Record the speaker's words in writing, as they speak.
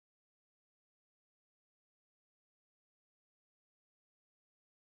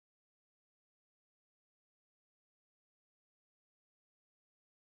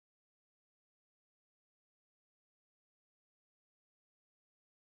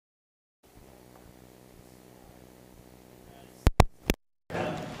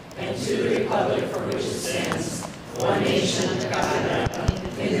which stands, one nation under God,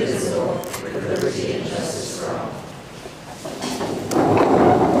 indivisible, with liberty and justice for all.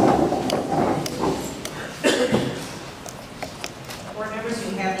 Board members,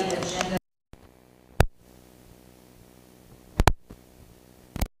 you have the agenda.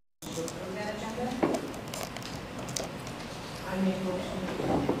 To approve that agenda? I make a motion.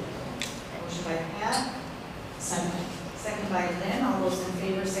 Motion by Pat. Second by Lynn. All those in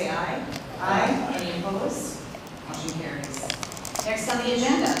favor say aye. Aye. Any opposed? Motion carries. Next on the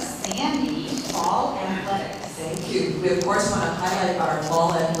agenda, Sandy, fall athletics. Thank you. We of course want to highlight our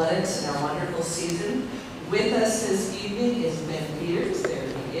fall athletics and our wonderful season. With us this evening is Ben Peters. There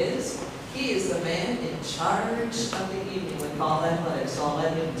he is. He is the man in charge of the evening with fall athletics. So I'll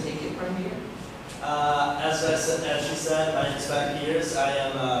let him take it from here. As she said, my name is Ben Peters. I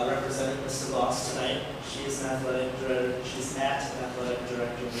am representing Mr. Boss tonight. She is an athletic director. She's an athletic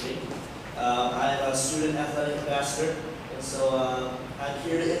director with me. I am a student athletic ambassador, and so I'm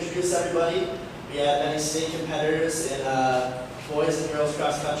here to introduce everybody. We have many state competitors in boys and girls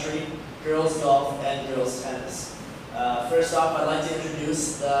cross country, girls golf, and girls tennis. First off, I'd like to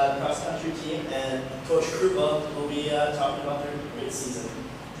introduce the cross country team, and Coach Krupa will be talking about their great season.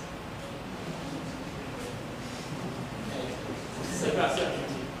 This is the cross country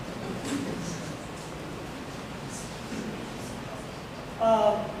team.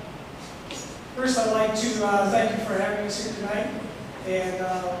 First, I'd like to thank you for having us here tonight. And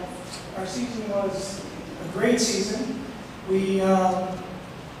our season was a great season. We had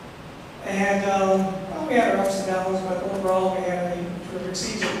our ups and downs, but overall we had a terrific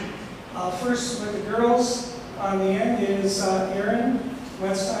season. First, with the girls, on the end is Erin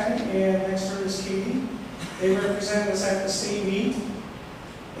Wetstein, and next to her is Katie. They represented us at the state meet,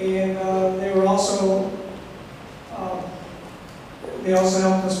 and they also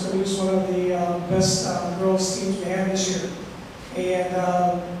helped us produce one of the best girls teams we have this year. And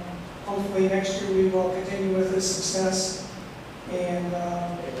hopefully next year we will continue with this success. And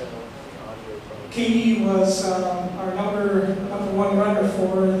Katie was our number one runner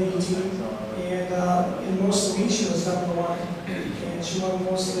for the team, and in most of the meets she was number one, and she won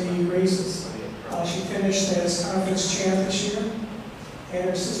most of the races. She finished as conference champ this year, and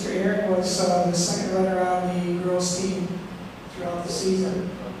her sister Erin was the second runner on the girls team throughout the season.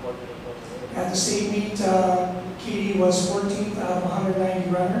 At the state meet, Katie was 14th out of 190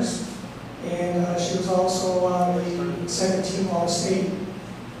 runners, and she was also on the second team All-State.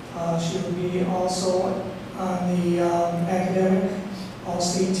 She would be also on the academic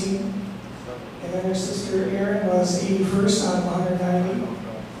All-State team. And then her sister Erin was 81st out of 190.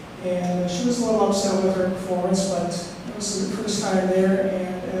 And she was a little upset with her performance, but it was the first time there,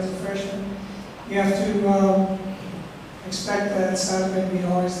 and as a freshman, you have to expect that it's not going to be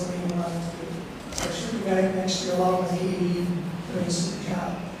always the way you want it to be. So she'll be back next year along with Katie doing a super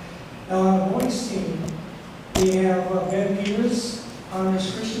job. Now on the boys team, we have Ben Peters,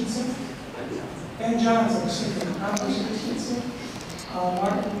 Anders Christensen, Ben Johnson, excuse me, Anders Christensen,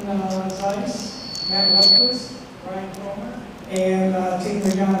 Martin Zeiss, Matt Rutgers, Ryan Cromer, and Tina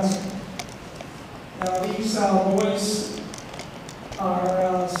Johnson. Now these boys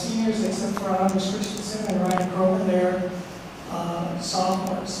are seniors except for Anders Christensen and Ryan Cromer. They're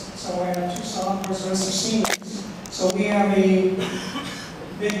sophomores. So we have two sophomores, the rest are seniors. So we have a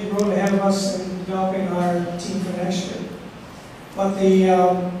big road ahead of us in developing our team for next year. But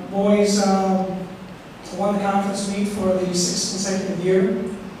the boys won the conference meet for the 6th consecutive year.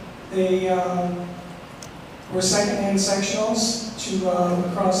 They were second in sectionals to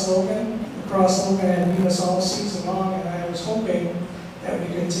Lacrosse Logan. Lacrosse Logan had beat us all season long, and I was hoping that we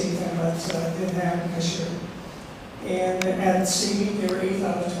could take them, but it didn't happen this year. And at state meet, they were 8th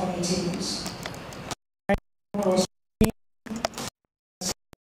out of 20 teams.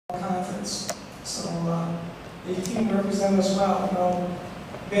 Conference. So the team represented us well. You know,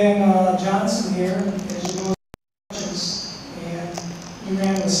 Ben Johnson here, as you know, and he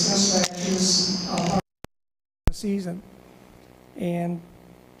ran the Smith matches part of the season, and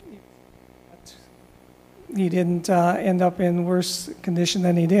he didn't end up in worse condition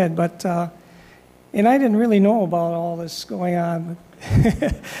than he did. But and I didn't really know about all this going on.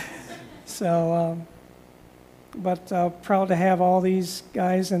 So, but proud to have all these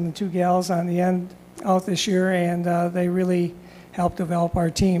guys and the two gals on the end out this year, and they really helped develop our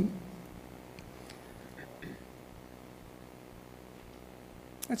team.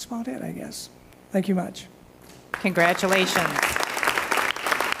 That's about it, I guess. Thank you much. Congratulations.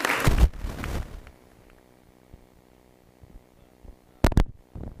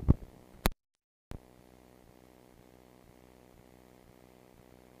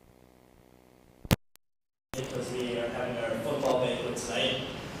 because we are having our football banquet tonight.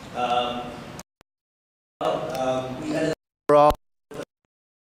 We ended overall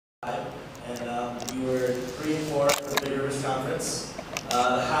and we were 3-4 for the Big Rivers Conference. The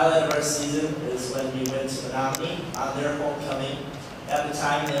highlight of our season is when we went to Menominee on their homecoming. At the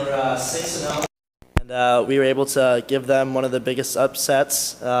time, they were 6-0, and we were able to give them one of the biggest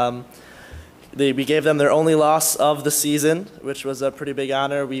upsets. We gave them their only loss of the season, which was a pretty big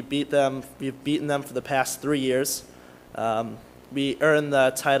honor. We've beaten them for the past 3 years. We earned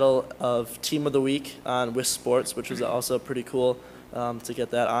the title of Team of the Week on Wish Sports, which was also pretty cool to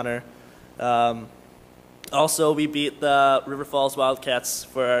get that honor. Also, we beat the River Falls Wildcats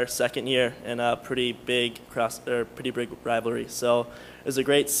for our second year in a pretty big rivalry. So it was a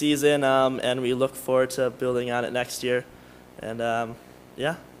great season, and we look forward to building on it next year. And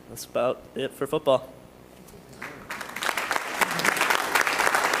yeah, that's about it for football.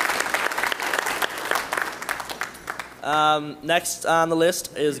 Next on the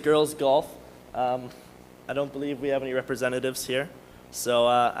list is girls golf. I don't believe we have any representatives here, so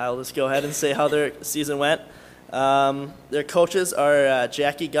I'll just go ahead and say how their season went. Their coaches are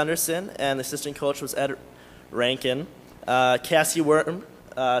Jackie Gunderson, and the assistant coach was Ed Rankin. Cassie Worm,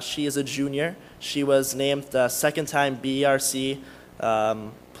 she is a junior. She was named the second-time BRC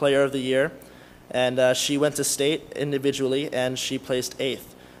Player of the Year, and she went to state individually, and she placed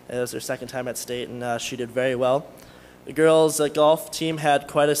 8th. It was her second time at state, and she did very well. The girls' golf team had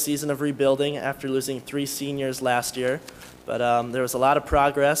quite a season of rebuilding after losing 3 seniors last year, but there was a lot of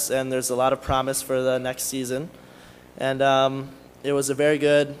progress, and there's a lot of promise for the next season. And it was a very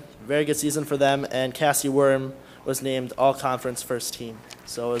good season for them, and Cassie Worm was named All-Conference First Team.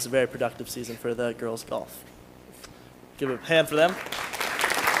 So it was a very productive season for the girls' golf. Give a hand for them.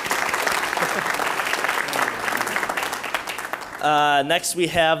 Next, we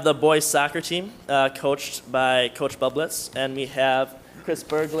have the boys soccer team, coached by Coach Bublitz, and we have Chris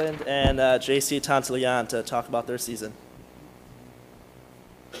Berglund and JC Tantilian to talk about their season.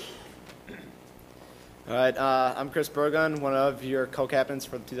 All right, I'm Chris Berglund, one of your co-captains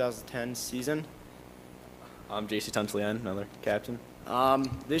for the 2010 season. I'm JC Tantilian, another captain.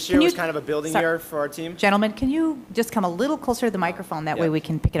 This year was kind of a building year for our team. Gentlemen, can you just come a little closer to the microphone? That way we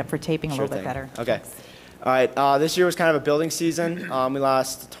can pick it up for taping a Sure little bit thing. better. Okay. Thanks. All right, this year was kind of a building season. We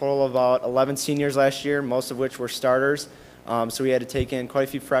lost a total of about 11 seniors last year, most of which were starters. So we had to take in quite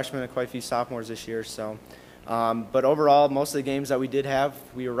a few freshmen and quite a few sophomores this year. So, but overall, most of the games that we did have,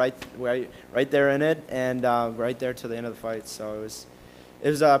 we were right there in it, and right there to the end of the fight. So it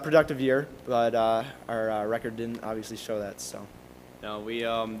was a productive year, but our record didn't obviously show that. So. No, we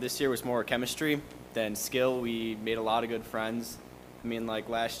this year was more chemistry than skill. We made a lot of good friends. I mean, like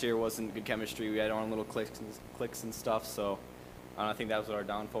last year wasn't good chemistry. We had our own little cliques and stuff. So I think that was our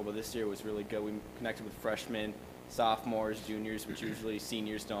downfall. But this year was really good. We connected with freshmen, sophomores, juniors, which usually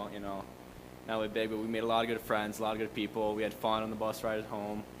seniors don't. You know, not really big, but we made a lot of good friends, a lot of good people. We had fun on the bus ride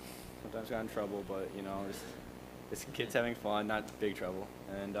home. Sometimes got in trouble, but you know, just kids having fun, not big trouble.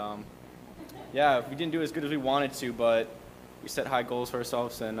 And yeah, we didn't do as good as we wanted to, but we set high goals for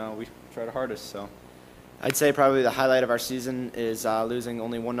ourselves, and we tried our hardest. So, I'd say probably the highlight of our season is losing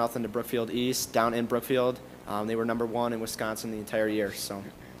only 1-0 to Brookfield East down in Brookfield. They were number 1 in Wisconsin the entire year. So,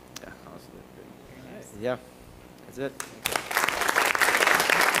 yeah, that was good. Nice. yeah, that's it.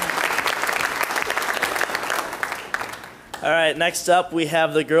 All right, next up we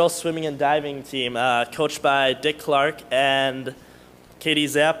have the girls swimming and diving team, coached by Dick Clark and Katie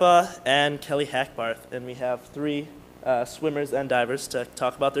Zappa and Kelly Hackbarth. And we have 3 swimmers and divers to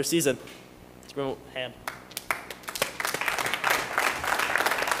talk about their season. Let's give them a hand.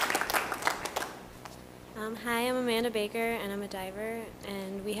 Hi, I'm Amanda Baker, and I'm a diver,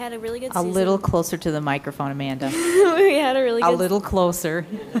 and we had a really good season. A little closer to the microphone, Amanda. We had a really good... A little closer.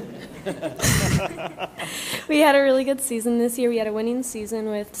 We had a really good season this year. We had a winning season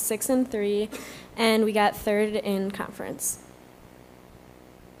with 6-3, and we got 3rd in conference.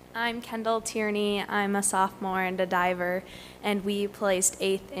 I'm Kendall Tierney. I'm a sophomore and a diver, and we placed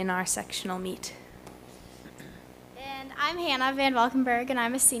 8th in our sectional meet. And I'm Hannah Van Valkenburg, and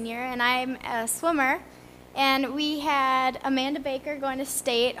I'm a senior, and I'm a swimmer. And we had Amanda Baker going to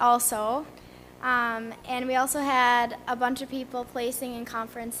state also. And we also had a bunch of people placing in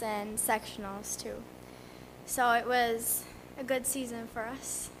conference and sectionals too. So it was a good season for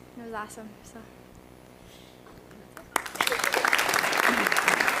us. It was awesome. So.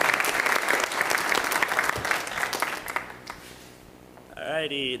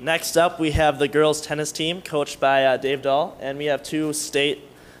 Alrighty, next up we have the girls tennis team coached by Dave Dahl, and we have 2 state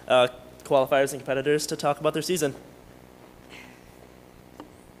qualifiers and competitors to talk about their season.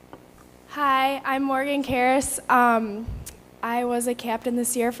 Hi, I'm Morgan Karras. I was a captain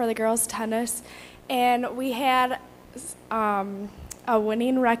this year for the girls tennis, and we had a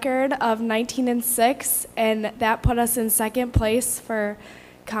winning record of 19-6, and that put us in second place for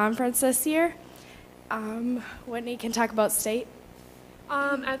conference this year. Whitney can talk about state.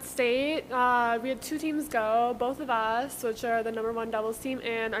 At state, we had 2 teams go, both of us, which are the number 1 doubles team,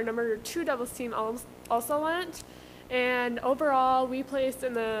 and our number 2 doubles team also went. And overall, we placed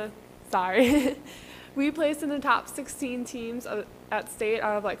in the top 16 teams at state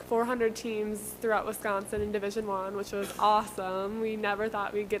out of like 400 teams throughout Wisconsin in Division I, which was awesome. We never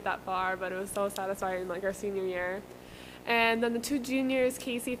thought we'd get that far, but it was so satisfying, like our senior year. And then the 2 juniors,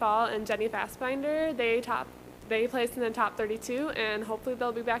 Casey Fall and Jenny Fastbinder, they placed in the top 32, and hopefully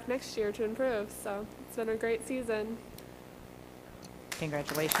they'll be back next year to improve. So it's been a great season.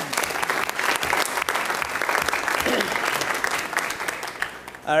 Congratulations.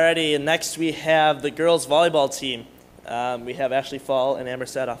 Alrighty, and next we have the girls volleyball team. We have Ashley Fall and Amber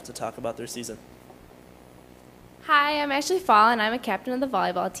Sadoff to talk about their season. Hi, I'm Ashley Fall, and I'm a captain of the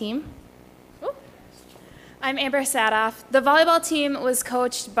volleyball team. I'm Amber Sadoff. The volleyball team was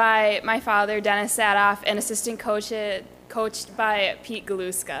coached by my father, Dennis Sadoff, and assistant coached by Pete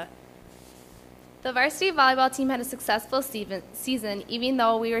Galuska. The varsity volleyball team had a successful season, even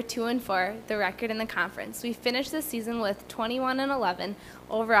though we were 2-4, the record in the conference. We finished the season with 21-11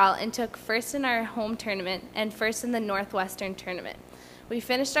 overall and took first in our home tournament and first in the Northwestern tournament. We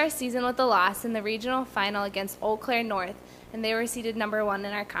finished our season with a loss in the regional final against Eau Claire North, and they were seeded number 1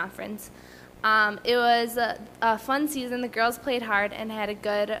 in our conference. It was a fun season. The girls played hard and had a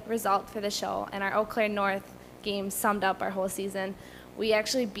good result for the show, and our Eau Claire North game summed up our whole season. We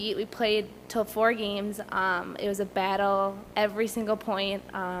played till 4 games. It was a battle every single point.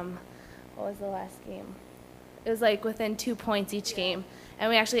 What was the last game? It was like within 2 points each game. And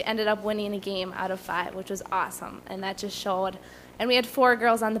we actually ended up winning a game out of 5, which was awesome. And that just showed. And we had 4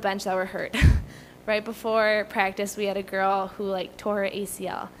 girls on the bench that were hurt. Right before practice, we had a girl who tore her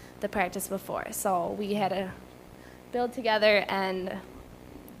ACL the practice before. So we had to build together and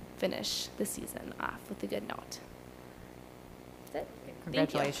finish the season off with a good note. That's it.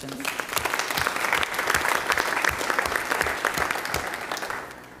 Congratulations.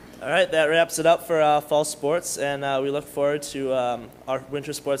 All right, that wraps it up for fall sports, and we look forward to our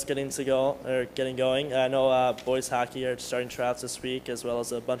winter sports getting going. I know boys hockey are starting tryouts this week, as well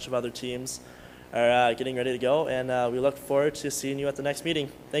as a bunch of other teams are getting ready to go, and we look forward to seeing you at the next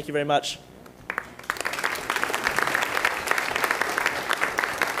meeting. Thank you very much.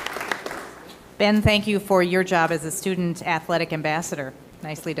 Ben, thank you for your job as a student athletic ambassador.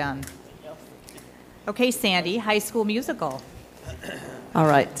 Nicely done. Okay, Sandy, high school musical. All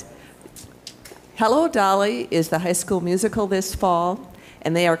right. Hello, Dolly is the high school musical this fall,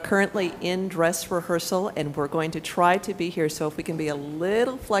 and they are currently in dress rehearsal, and we're going to try to be here. So if we can be a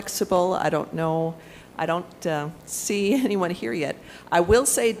little flexible, I don't know. I don't see anyone here yet. I will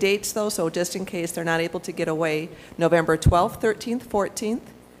say dates, though, so just in case they're not able to get away, November 12th, 13th, 14th,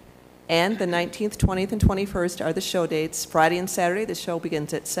 and the 19th, 20th, and 21st are the show dates. Friday and Saturday, the show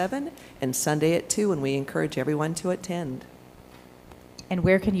begins at 7, and Sunday at 2, and we encourage everyone to attend. And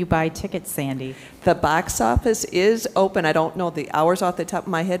where can you buy tickets, Sandy? The box office is open. I don't know the hours off the top of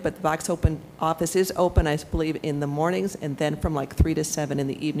my head, but the box office is open, I believe, in the mornings, and then from 3 to 7 in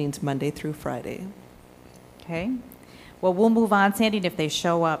the evenings, Monday through Friday. Okay. Well, we'll move on, Sandy, and if they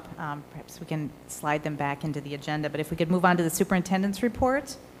show up, perhaps we can slide them back into the agenda. But if we could move on to the superintendent's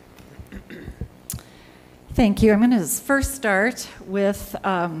report. Thank you. I'm going to first start with,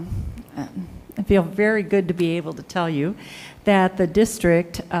 I feel very good to be able to tell you that the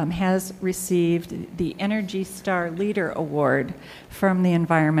district has received the Energy Star Leader Award from the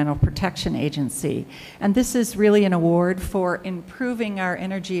Environmental Protection Agency. And this is really an award for improving our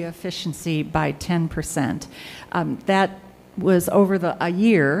energy efficiency by 10%. That was over a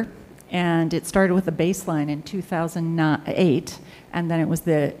year, and it started with a baseline in 2008, and then it was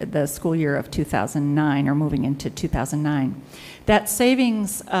the school year of 2009, or moving into 2009. That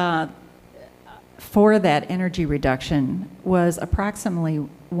savings for that energy reduction was approximately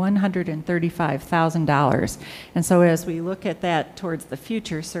 $135,000. And so as we look at that towards the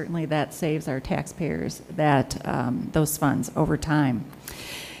future, certainly that saves our taxpayers those funds over time.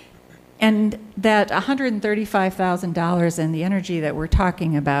 And that $135,000 and the energy that we're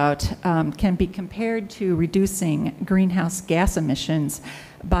talking about can be compared to reducing greenhouse gas emissions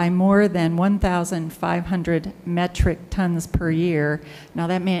by more than 1,500 metric tons per year. Now,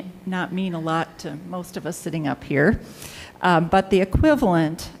 that may not mean a lot to most of us sitting up here, but the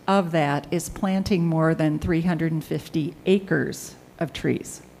equivalent of that is planting more than 350 acres of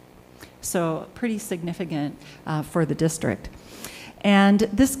trees. So pretty significant for the district. And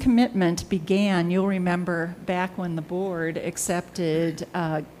this commitment began, you'll remember, back when the board accepted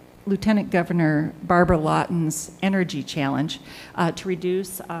Lieutenant Governor Barbara Lawton's energy challenge to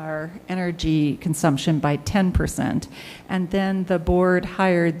reduce our energy consumption by 10%. And then the board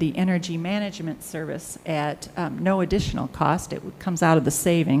hired the energy management service at no additional cost. It comes out of the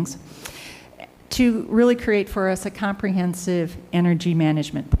savings to really create for us a comprehensive energy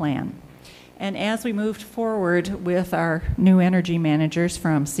management plan. And as we moved forward with our new energy managers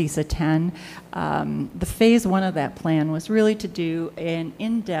from CISA 10, the phase one of that plan was really to do an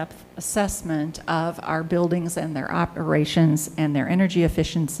in-depth assessment of our buildings and their operations and their energy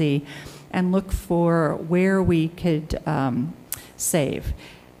efficiency and look for where we could save.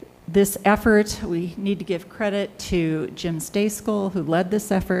 This effort, we need to give credit to Jim Stayskull, who led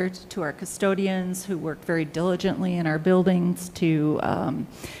this effort, to our custodians who worked very diligently in our buildings to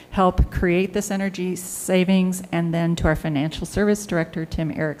help create this energy savings, and then to our financial service director,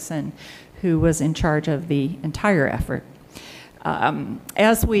 Tim Erickson, who was in charge of the entire effort.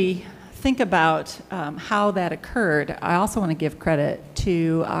 As we think about how that occurred, I also want to give credit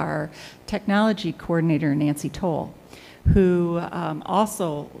to our technology coordinator, Nancy Toll, who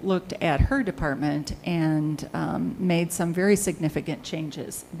also looked at her department and made some very significant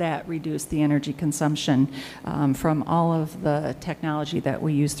changes that reduced the energy consumption from all of the technology that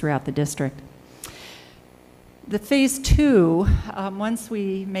we use throughout the district. The phase two, once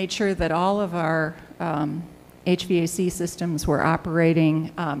we made sure that all of our HVAC systems were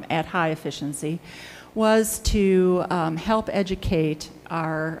operating at high efficiency, was to help educate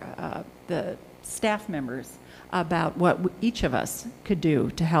the staff members about what each of us could do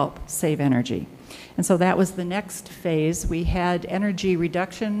to help save energy. And so that was the next phase. We had energy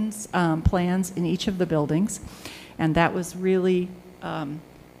reductions plans in each of the buildings, and that was really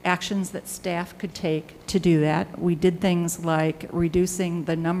actions that staff could take to do that. We did things like reducing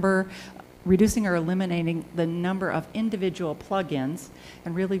or eliminating the number of individual plug-ins,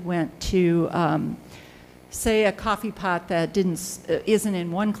 and really went to say a coffee pot that isn't in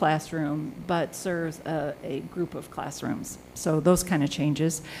one classroom but serves a group of classrooms. So those kind of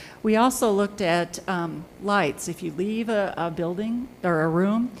changes. We also looked at lights. If you leave a building or a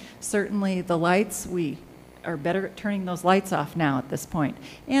room, certainly the lights, we are better at turning those lights off now at this point.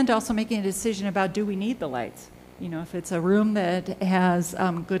 And also making a decision about, do we need the lights? You know, if it's a room that has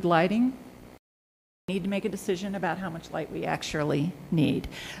good lighting, need to make a decision about how much light we actually need.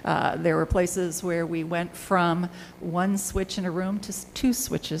 There were places where we went from one switch in a room to 2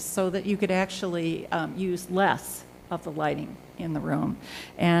 switches so that you could actually use less of the lighting in the room.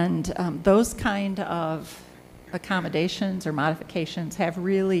 And those kind of accommodations or modifications have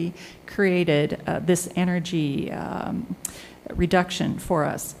really created this energy reduction for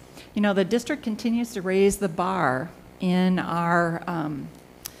us. You know, the district continues to raise the bar in our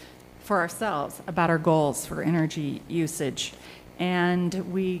for ourselves about our goals for energy usage. And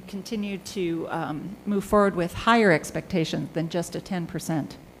we continue to move forward with higher expectations than just a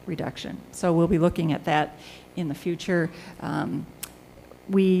 10% reduction. So we'll be looking at that in the future. As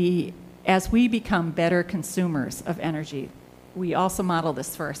we become better consumers of energy, we also model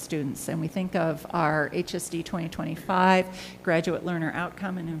this for our students, and we think of our HSD 2025 graduate learner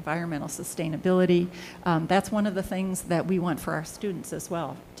outcome and environmental sustainability. That's one of the things that we want for our students as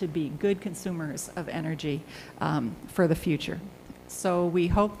well, to be good consumers of energy for the future. So we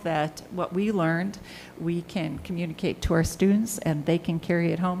hope that what we learned, we can communicate to our students, and they can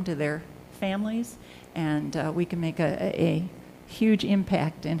carry it home to their families, and we can make a huge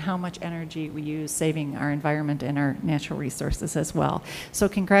impact in how much energy we use, saving our environment and our natural resources as well. So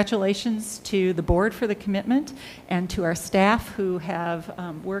congratulations to the board for the commitment, and to our staff who have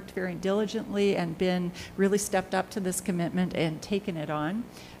worked very diligently and been really stepped up to this commitment and taken it on.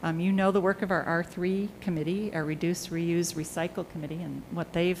 You know the work of our R3 committee, our Reduce, Reuse, Recycle committee, and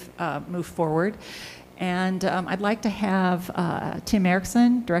what they've moved forward. And I'd like to have Tim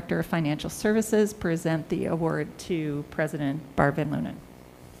Erickson, Director of Financial Services, present the award to President Barb Van Lunen.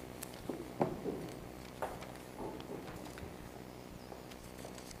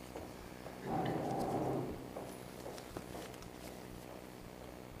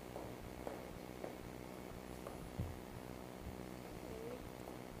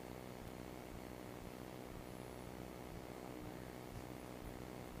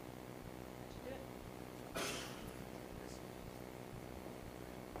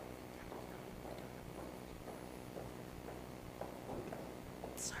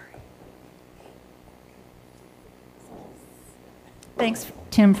 Thanks,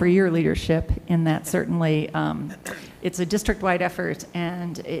 Tim, for your leadership in that. Certainly, it's a district-wide effort,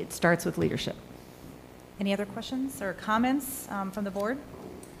 and it starts with leadership. Any other questions or comments from the board?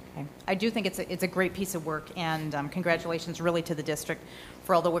 Okay. I do think it's a great piece of work, and congratulations really to the district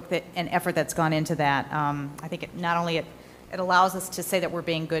for all the work and effort that's gone into that. I think not only it allows us to say that we're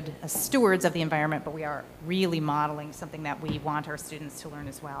being good stewards of the environment, but we are really modeling something that we want our students to learn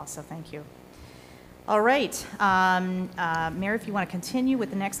as well. So thank you. All right. Mary, if you want to continue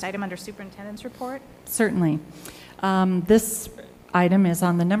with the next item under superintendent's report. Certainly. This item is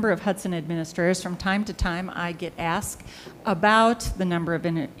on the number of Hudson administrators. From time to time, I get asked about the number of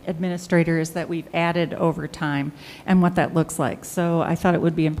administrators that we've added over time and what that looks like. So I thought it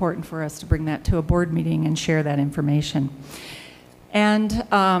would be important for us to bring that to a board meeting and share that information. And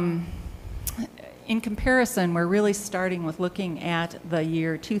in comparison, we're really starting with looking at the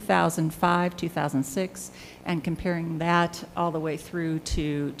year 2005, 2006, and comparing that all the way through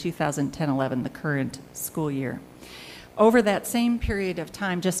to 2010-11, the current school year. Over that same period of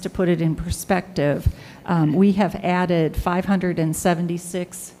time, just to put it in perspective, we have added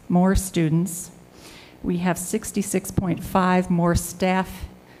 576 more students. We have 66.5 more staff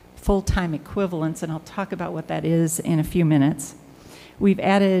full-time equivalents, and I'll talk about what that is in a few minutes. We've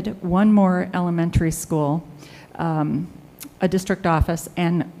added one more elementary school, a district office,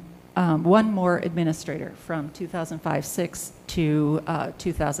 and one more administrator from 2005-06 to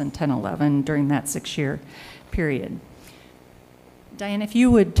 2010-11 during that 6-year period. Diane, if you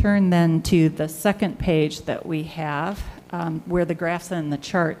would turn then to the second page that we have, where the graphs and the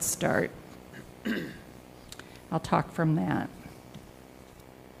charts start. I'll talk from that.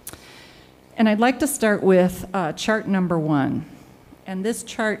 And I'd like to start with chart number 1. And this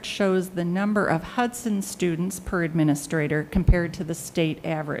chart shows the number of Hudson students per administrator compared to the state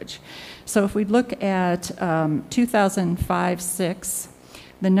average. So if we look at 2005-06,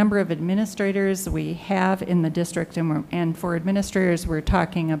 the number of administrators we have in the district, and for administrators, we're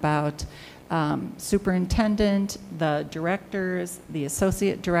talking about superintendent, the directors, the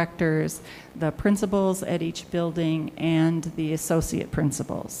associate directors, the principals at each building, and the associate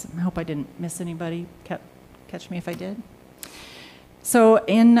principals. I hope I didn't miss anybody. Catch me if I did. So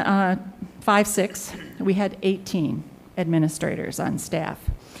in 5-6, we had 18 administrators on staff.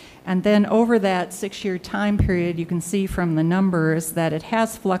 And then over that 6-year time period, you can see from the numbers that it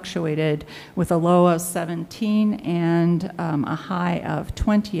has fluctuated with a low of 17 and a high of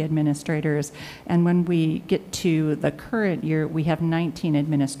 20 administrators. And when we get to the current year, we have 19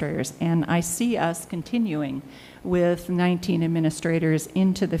 administrators. And I see us continuing with 19 administrators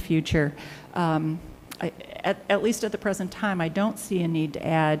into the future. At least at the present time, I don't see a need to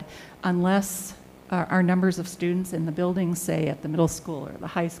add unless our numbers of students in the building, say at the middle school or the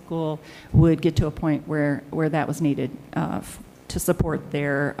high school, would get to a point where that was needed to support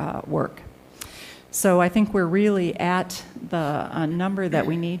their work. So I think we're really at the number that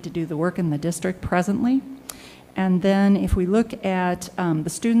we need to do the work in the district presently. And then if we look at the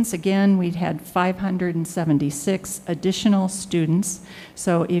students, again, we had 576 additional students.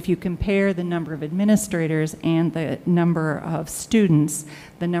 So if you compare the number of administrators and the number of students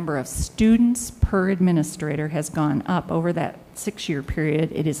per administrator has gone up over that 6-year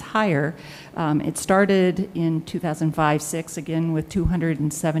period. It is higher. It started in 2005-06, again, with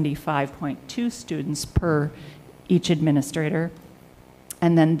 275.2 students per each administrator.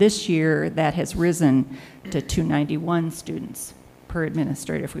 And then this year, that has risen to 291 students per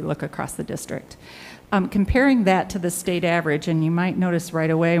administrator if we look across the district. Comparing that to the state average, and you might notice right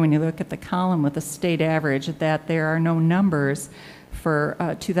away when you look at the column with the state average that there are no numbers for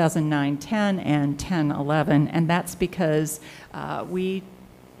 2009-10 and 10-11, and that's because the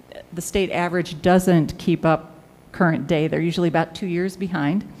state average doesn't keep up current day. They're usually about 2 years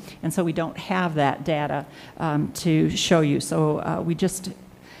behind, and so we don't have that data to show you. So we just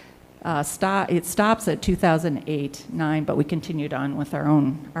it stops at 2008-9, but we continued on with our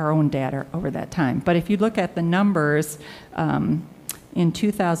own data over that time. But if you look at the numbers in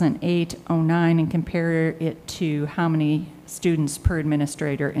 2008-09 and compare it to how many students per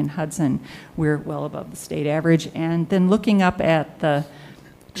administrator in Hudson, we're well above the state average. And then looking up at the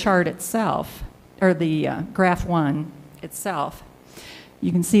chart itself, or the graph 1 itself,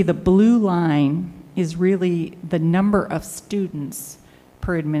 you can see the blue line is really the number of students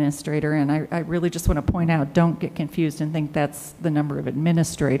per administrator, and I really just want to point out, don't get confused and think that's the number of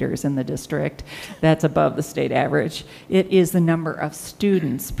administrators in the district. That's above the state average. It is the number of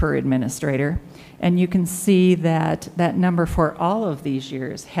students per administrator, and you can see that that number for all of these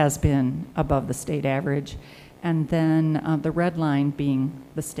years has been above the state average, and then the red line being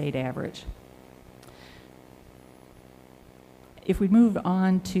the state average. if we move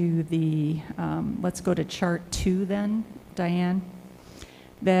on to the, let's go to chart 2 then, Diane.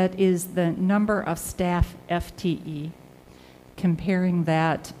 That is the number of staff FTE, comparing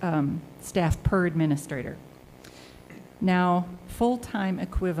that staff per administrator. Now, full-time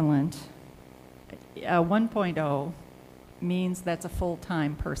equivalent, 1.0 means that's a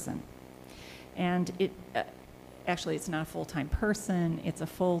full-time person. And it actually, it's not a full-time person, it's a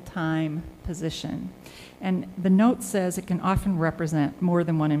full-time position. And the note says it can often represent more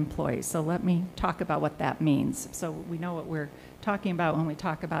than one employee. So let me talk about what that means, so we know what we're talking about when we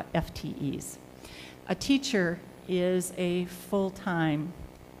talk about FTEs. A teacher is a full-time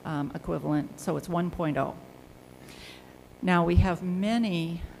equivalent, so it's 1.0. Now, we have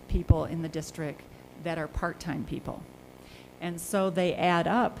many people in the district that are part-time people. And so they add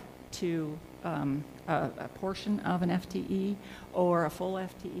up to a portion of an FTE or a full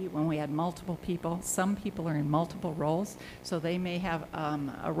FTE when we add multiple people. Some people are in multiple roles, so they may have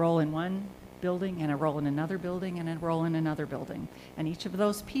a role in one building and a role in another building and a role in another building. And each of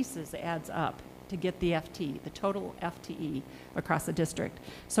those pieces adds up to get the FTE, the total FTE across the district.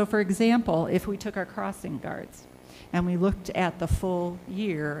 So for example, if we took our crossing guards and we looked at the full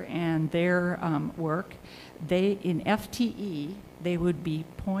year and their work, they, in FTE, they would be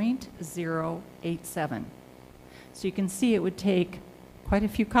 0.087. So you can see it would take quite a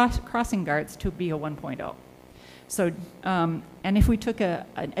few crossing guards to be a 1.0. So, and if we took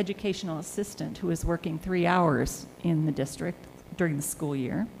an educational assistant who is working 3 hours in the district during the school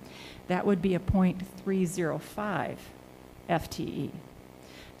year, that would be a 0.305 FTE.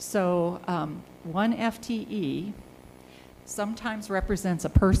 So one FTE sometimes represents a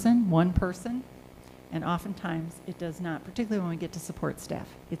person, one person, and oftentimes it does not, particularly when we get to support staff.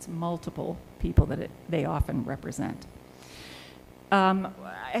 It's multiple people that they often represent. I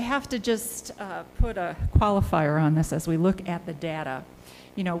have to just put a qualifier on this as we look at the data.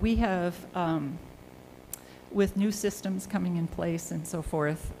 You know, we have, with new systems coming in place and so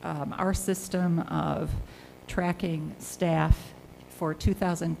forth, our system of tracking staff for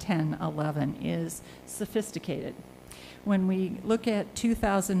 2010-11 is sophisticated. When we look at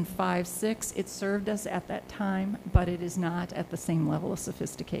 2005-06, it served us at that time, but it is not at the same level of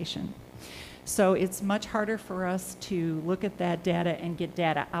sophistication. So it's much harder for us to look at that data and get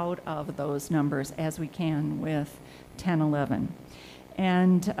data out of those numbers as we can with 10-11.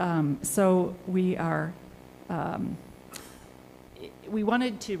 And so we are, we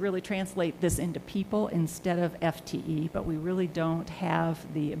wanted to really translate this into people instead of FTE, but we really don't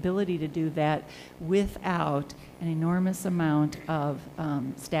have the ability to do that without an enormous amount of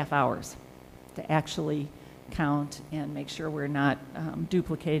staff hours to actually count and make sure we're not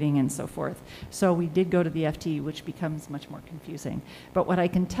duplicating and so forth. So we did go to the FTE, which becomes much more confusing. But what I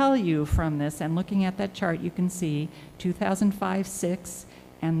can tell you from this, and looking at that chart, you can see 2005-06,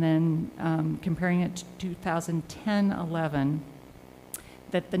 and then comparing it to 2010-11,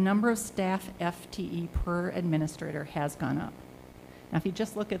 that the number of staff FTE per administrator has gone up. Now, if you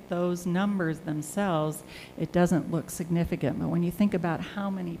just look at those numbers themselves, it doesn't look significant. But when you think about how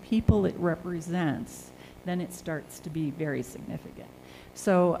many people it represents, then it starts to be very significant.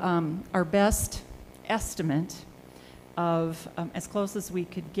 So our best estimate of, as close as we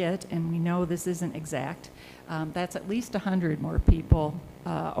could get, and we know this isn't exact, that's at least 100 more people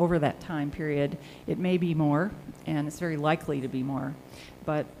over that time period. It may be more, and it's very likely to be more.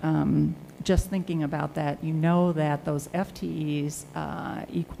 But just thinking about that, you know that those FTEs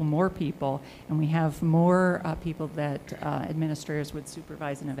equal more people, and we have more people that administrators would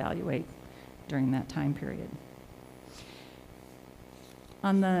supervise and evaluate during that time period.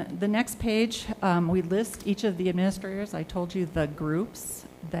 On the next page, we list each of the administrators. I told you the groups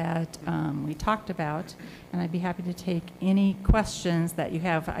that we talked about, and I'd be happy to take any questions that you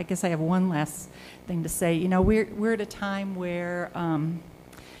have. I guess I have one last thing to say. You know, we're at a time where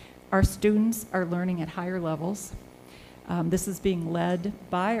our students are learning at higher levels. This is being led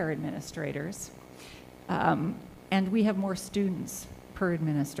by our administrators, and we have more students per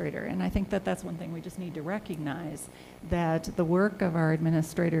administrator. And I think that that's one thing we just need to recognize, that the work of our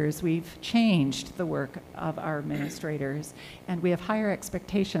administrators, we've changed the work of our administrators, and we have higher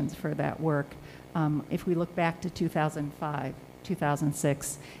expectations for that work if we look back to 2005,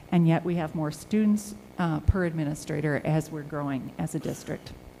 2006, and yet we have more students per administrator as we're growing as a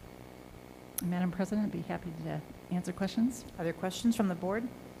district. Madam President, I'd be happy to answer questions. Are there questions from the board?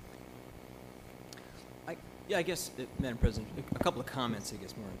 Yeah, I guess, Madam President, a couple of comments, I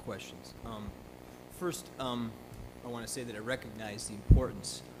guess, more than questions. First, I want to say that I recognize the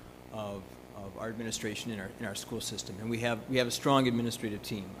importance of our administration in our school system, and we have a strong administrative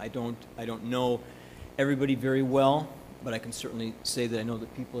team. I don't know everybody very well, but I can certainly say that I know the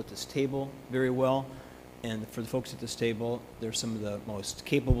people at this table very well. And for the folks at this table, they're some of the most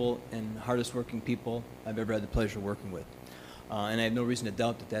capable and hardest working people I've ever had the pleasure of working with. And I have no reason to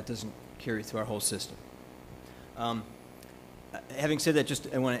doubt that that doesn't carry through our whole system. Having said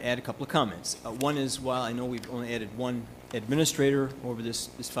that, I want to add a couple of comments. One is, while I know we've only added one administrator over this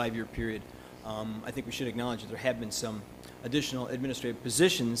 5-year period, I think we should acknowledge that there have been some additional administrative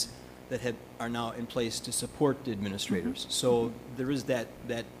positions that are now in place to support the administrators. So there is that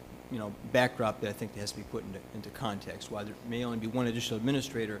backdrop that I think has to be put into context. While there may only be one additional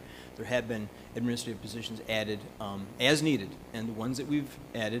administrator, there have been administrative positions added as needed, and the ones that we've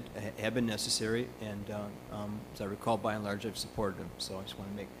added have been necessary, and as I recall, by and large, I've supported them. So I just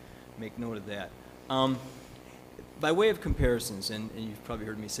want to make note of that. By way of comparisons, and you've probably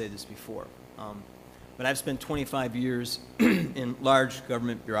heard me say this before, but I've spent 25 years in large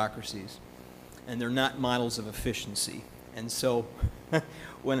government bureaucracies, and they're not models of efficiency. And so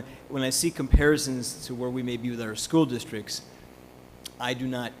when I see comparisons to where we may be with our school districts, I do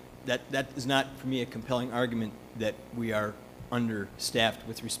not, that is not for me a compelling argument that we are understaffed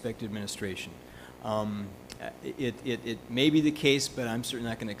with respect to administration. It may be the case, but I'm certainly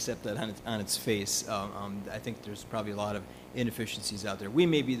not going to accept that on its face. I think there's probably a lot of inefficiencies out there. We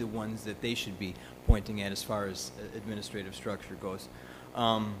may be the ones that they should be pointing at as far as administrative structure goes.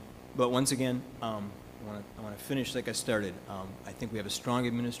 But once again, I want to finish like I started. I think we have a strong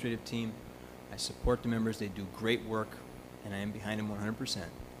administrative team. I support the members. They do great work, and I am behind them 100%.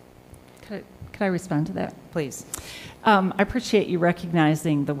 Could I respond to that? Please. I appreciate you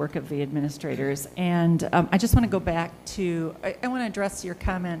recognizing the work of the administrators, and I just want to go back to, I want to address your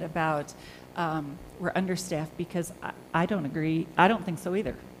comment about we're understaffed, because I don't agree. I don't think so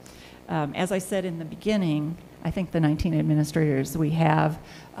either. As I said in the beginning, I think the 19 administrators we have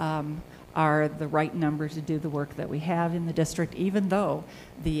are the right number to do the work that we have in the district, even though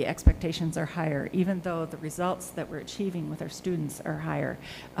the expectations are higher, even though the results that we're achieving with our students are higher.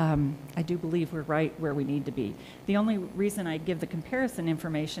 I do believe we're right where we need to be. The only reason I give the comparison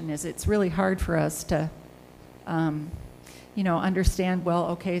information is it's really hard for us to understand, well,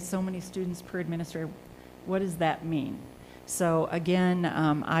 okay, so many students per administrator, what does that mean? So again,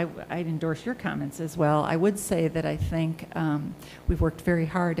 I'd endorse your comments as well. I would say that I think we've worked very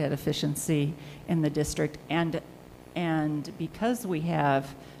hard at efficiency in the district, and because we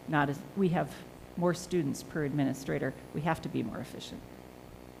have more students per administrator, we have to be more efficient.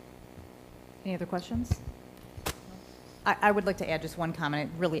 Any other questions? I would like to add just one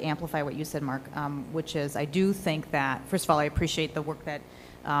comment, really amplify what you said, Mark, which is I do think that, first of all, I appreciate the work that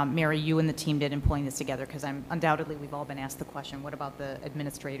Mary, you and the team did in pulling this together, because undoubtedly we've all been asked the question, what about the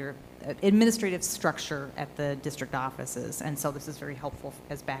administrative structure at the district offices? And so this is very helpful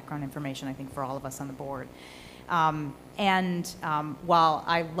as background information, I think, for all of us on the board. While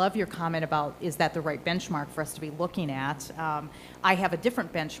I love your comment about is that the right benchmark for us to be looking at, I have a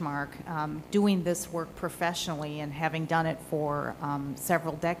different benchmark doing this work professionally and having done it for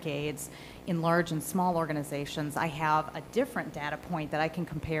several decades in large and small organizations. I have a different data point that I can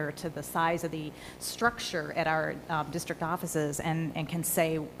compare to the size of the structure at our district offices, and can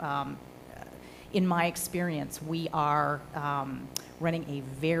say, in my experience, we are running a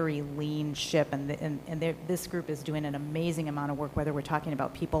very lean ship, and this group is doing an amazing amount of work, whether we're talking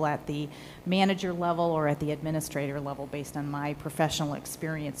about people at the manager level or at the administrator level, based on my professional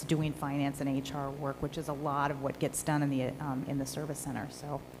experience doing finance and HR work, which is a lot of what gets done in the service center.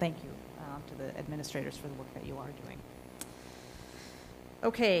 So thank you to the administrators for the work that you are doing.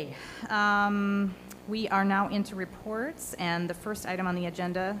 Okay. We are now into reports, and the first item on the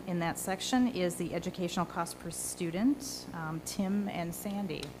agenda in that section is the educational cost per student. Tim and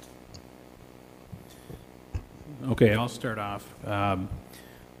Sandy. Okay, I'll start off.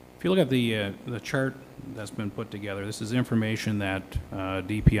 If you look at the chart that's been put together, this is information that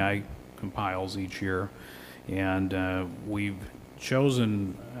DPI compiles each year, and we've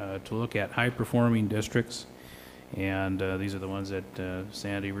chosen to look at high-performing districts. And these are the ones that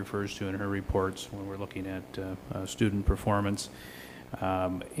Sandy refers to in her reports when we're looking at student performance.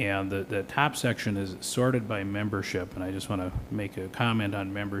 And the top section is sorted by membership, and I just want to make a comment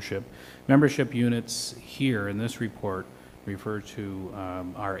on membership. Membership units here in this report refer to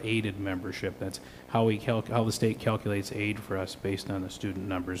our aided membership. That's how the state calculates aid for us based on the student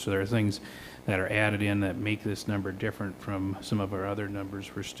numbers. So there are things that are added in that make this number different from some of our other numbers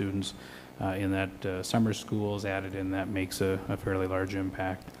for students. In that summer school is added in, that makes a fairly large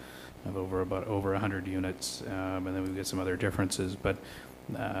impact of over 100 units, and then we get some other differences. But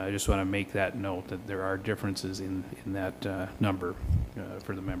I just want to make that note that there are differences in that number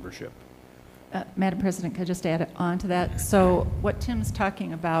for the membership. Madam President, could I just add on to that? So what Tim's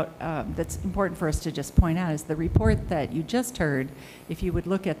talking about that's important for us to just point out is the report that you just heard. If you would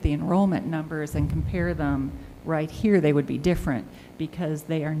look at the enrollment numbers and compare them right here, they would be different because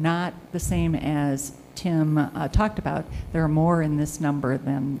they are not the same as Tim talked about. There are more in this number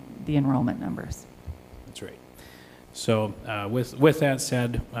than the enrollment numbers. That's right. So with that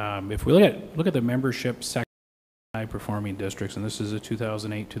said, if we look at the membership section, high-performing districts, and this is a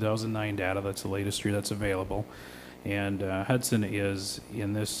 2008-2009 data. That's the latest year that's available. And Hudson is,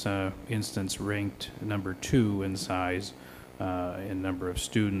 in this instance, ranked number 2 in size in number of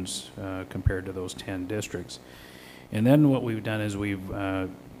students compared to those 10 districts. And then what we've done is we've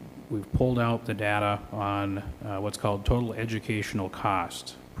pulled out the data on what's called total educational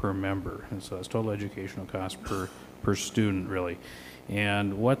cost per member. And so that's total educational cost per student, really.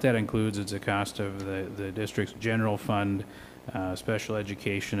 And what that includes is the cost of the district's general fund, special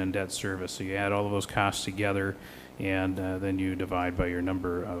education, and debt service. So you add all of those costs together, and then you divide by your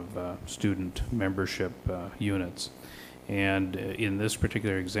number of student membership units. And in this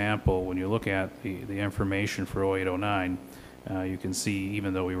particular example, when you look at the information for 0809, you can see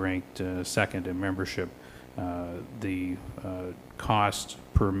even though we ranked second in membership, the cost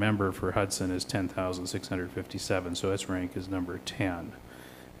per member for Hudson is $10,657, so its rank is number 10.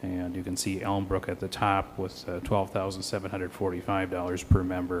 And you can see Elmbrook at the top with $12,745 per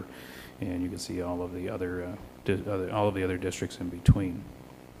member, and you can see all of the other districts in between.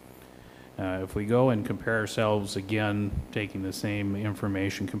 If we go and compare ourselves again, taking the same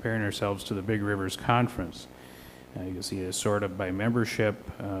information, comparing ourselves to the Big Rivers Conference, you can see it's sorted by membership.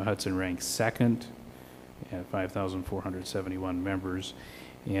 Hudson ranks second at 5,471 members,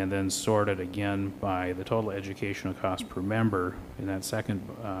 and then sorted again by the total educational cost per member. In that second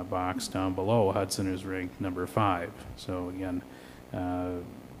box down below, Hudson is ranked number 5. So again,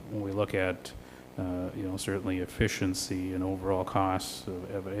 when we look at certainly efficiency and overall costs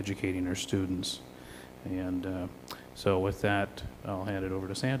of educating our students, and so with that, I'll hand it over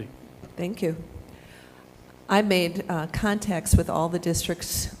to Sandy. Thank you. I made contacts with all the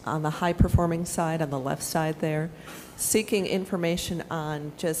districts on the high-performing side, on the left side there, seeking information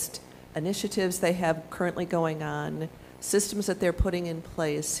on just initiatives they have currently going on, systems that they're putting in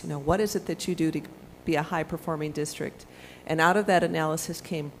place. What is it that you do to be a high-performing district? And out of that analysis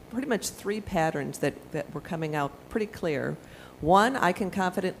came pretty much 3 patterns that were coming out pretty clear. One, I can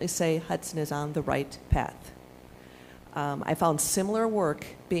confidently say Hudson is on the right path. I found similar work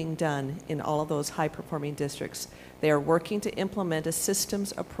being done in all of those high-performing districts. They are working to implement a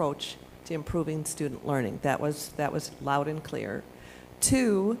systems approach to improving student learning. That was loud and clear.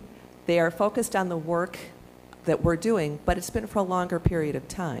 2, they are focused on the work that we're doing, but it's been for a longer period of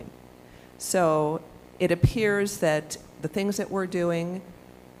time. So it appears that the things that we're doing,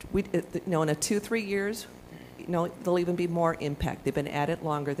 in a 2-3 years, there'll even be more impact. They've been at it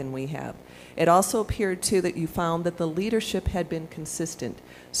longer than we have. It also appeared, too, that you found that the leadership had been consistent.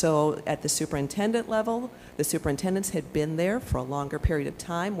 So at the superintendent level, the superintendents had been there for a longer period of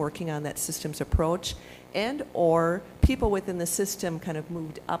time working on that systems approach, and or people within the system kind of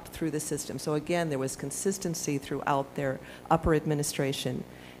moved up through the system. So again, there was consistency throughout their upper administration.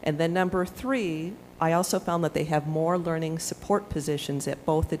 And then number 3, I also found that they have more learning support positions at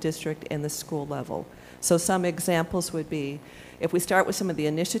both the district and the school level. So some examples would be, if we start with some of the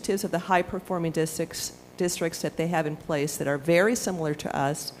initiatives of the high-performing districts that they have in place that are very similar to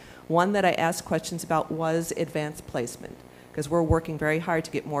us, one that I asked questions about was advanced placement, because we're working very hard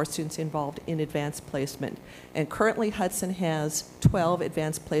to get more students involved in advanced placement. And currently Hudson has 12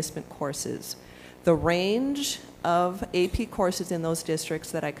 advanced placement courses. The range of AP courses in those districts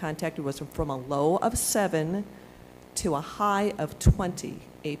that I contacted was from a low of 7 to a high of 20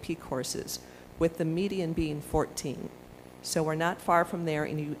 AP courses, with the median being 14. So we're not far from there,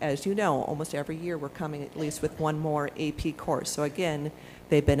 and as you know, almost every year we're coming at least with one more AP course. So again,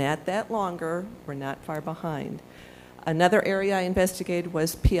 they've been at that longer, we're not far behind. Another area I investigated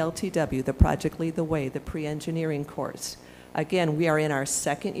was PLTW, the Project Lead the Way, the pre-engineering course. Again, we are in our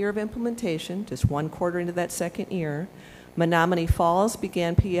 2nd year of implementation, just 1 quarter into that 2nd year. Menominee Falls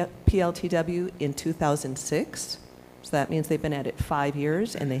began PLTW in 2006. So that means they've been at it 5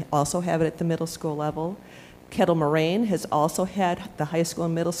 years, and they also have it at the middle school level. Kettle Moraine has also had the high school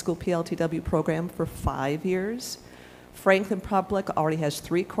and middle school PLTW program for 5 years. Franklin Public already has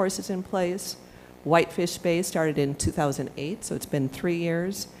 3 courses in place. Whitefish Bay started in 2008, so it's been 3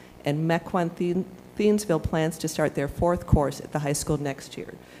 years. And Mequon Thiensville plans to start their 4th course at the high school next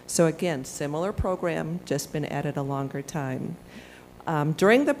year. So again, similar program, just been at it a longer time.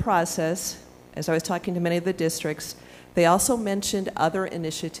 During the process, as I was talking to many of the districts, They also mentioned other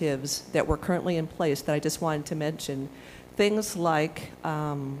initiatives that were currently in place that I just wanted to mention. Things like,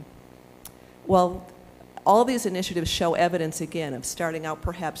 well, all these initiatives show evidence, again, of starting out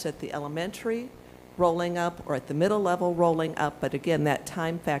perhaps at the elementary, rolling up, or at the middle level, rolling up. But again, that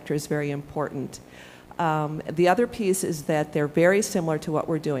time factor is very important. The other piece is that they're very similar to what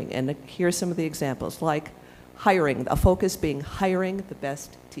we're doing. And here's some of the examples, like hiring, a focus being hiring the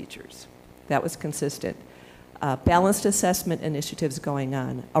best teachers. That was consistent. Balanced assessment initiatives going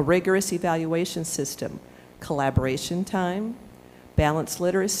on, a rigorous evaluation system, collaboration time, balanced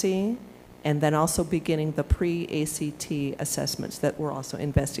literacy, and then also beginning the pre-ACT assessments that we're also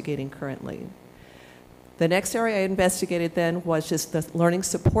investigating currently. The next area I investigated then was just the learning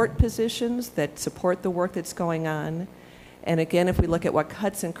support positions that support the work that's going on. And again, if we look at what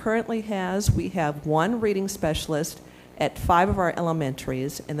Hudson currently has, we have one reading specialist at 5 of our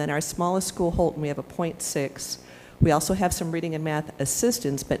elementaries, and then our smallest school, Holton, we have a 0.6. We also have some reading and math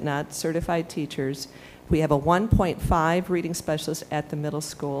assistants, but not certified teachers. We have a 1.5 reading specialist at the middle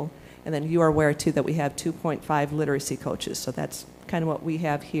school, and then you are aware too that we have 2.5 literacy coaches, so that's kind of what we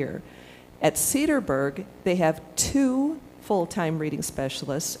have here. At Cedarburg, they have 2 full-time reading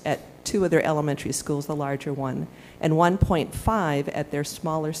specialists at 2 of their elementary schools, the larger one, and 1.5 at their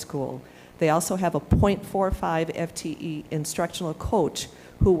smaller school. They also have a 0.45 FTE instructional coach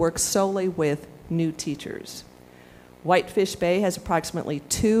who works solely with new teachers. Whitefish Bay has approximately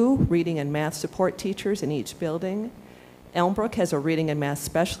 2 reading and math support teachers in each building. Elmbrook has a reading and math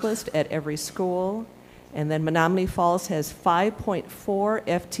specialist at every school. And then Menominee Falls has 5.4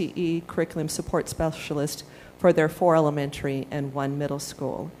 FTE curriculum support specialists for their 4 elementary and 1 middle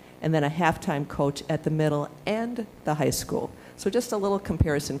school. And then a half-time coach at the middle and the high school. So just a little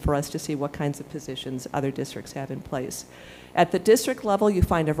comparison for us to see what kinds of positions other districts have in place. At the district level, you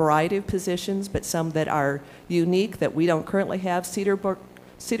find a variety of positions, but some that are unique that we don't currently have.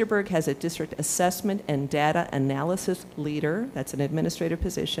 Cedarburg has a district assessment and data analysis leader. That's an administrative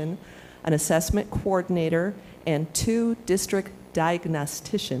position, an assessment coordinator, and 2 district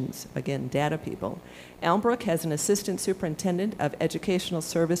diagnosticians, again, data people. Elmbrook has an assistant superintendent of educational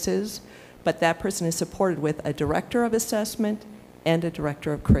services, but that person is supported with a director of assessment and a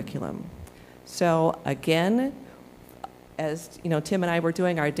director of curriculum. So again, as you know, Tim and I were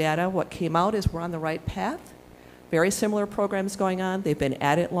doing our data, what came out is we're on the right path. Very similar programs going on. They've been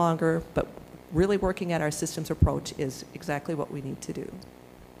at it longer, but really working at our systems approach is exactly what we need to do.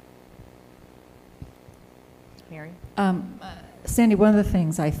 Mary? Sandy, one of the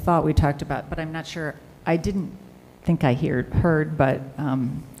things I thought we talked about, but I'm not sure, I didn't think I heard, but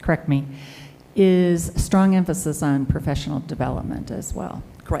correct me, is strong emphasis on professional development as well.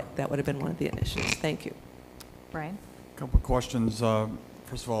 Correct. That would have been one of the initiatives. Thank you. Brian? A couple of questions.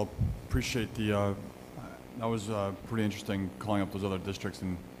 First of all, appreciate the, that was pretty interesting calling up those other districts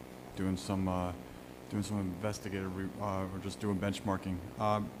and doing some investigative, or just doing benchmarking.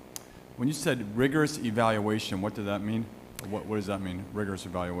 When you said rigorous evaluation, what did that mean? What does that mean, rigorous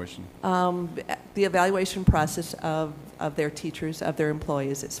evaluation? The evaluation process of their teachers, of their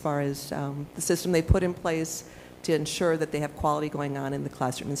employees, as far as the system they put in place to ensure that they have quality going on in the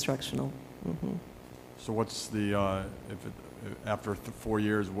classroom instructional. Mm-hmm. So what's the, after 4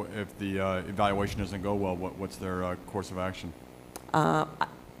 years, if the evaluation doesn't go well, what's their course of action?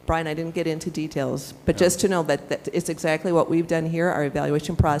 Brian, I didn't get into details, but just to know that it's exactly what we've done here. Our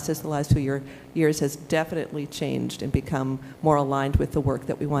evaluation process the last 2 years has definitely changed and become more aligned with the work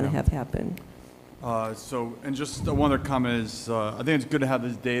that we want to have happen. And just one other comment is, I think it's good to have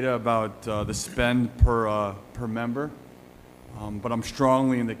this data about the spend per member, but I'm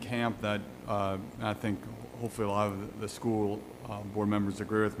strongly in the camp that, and I think hopefully a lot of the school board members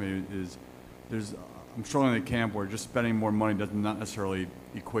agree with me, is I'm strongly in the camp where just spending more money does not necessarily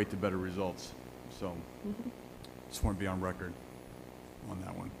equate to better results. So just want to be on record on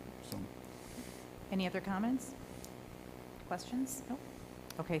that one. So. Any other comments? Questions? No?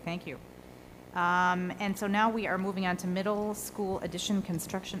 Okay, thank you. And so now we are moving on to middle school addition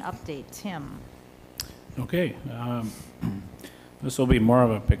construction update. Tim. Okay. This will be more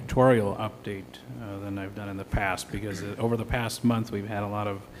of a pictorial update than I've done in the past, because over the past month we've had a lot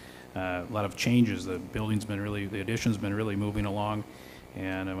of changes. The building's been really, the addition's been really moving along,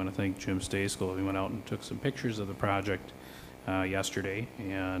 and I want to thank Jim Stayskull. We went out and took some pictures of the project yesterday,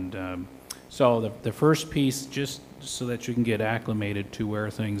 and so the first piece, just so that you can get acclimated to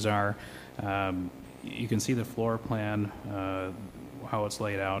where things are, you can see the floor plan, how it's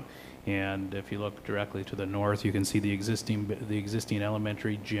laid out. And if you look directly to the north, you can see the existing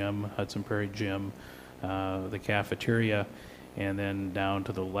elementary gym, Hudson Prairie Gym, the cafeteria, And then down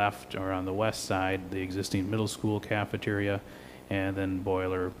to the left or on the west side, the existing middle school cafeteria, and then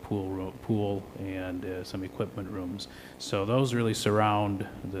boiler, pool, and some equipment rooms. So those really surround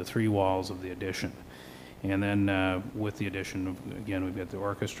the 3 walls of the addition. And then with the addition, again, we've got the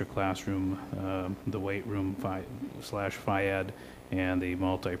orchestra classroom, the weight room slash FIAD, and the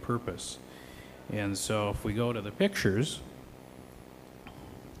multi-purpose. And so if we go to the pictures,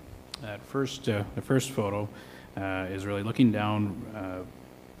 the first photo is really looking down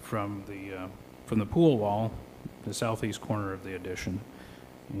from the pool wall, the southeast corner of the addition.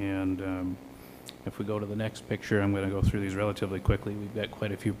 And if we go to the next picture, I'm going to go through these relatively quickly. We've got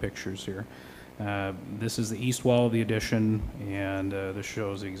quite a few pictures here. This is the east wall of the addition, and this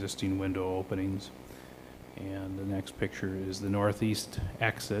shows the existing window openings. And the next picture is the northeast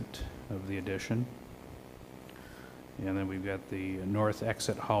exit of the addition. And then we've got the north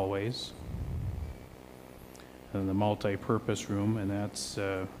exit hallways. And the multi-purpose room, and that's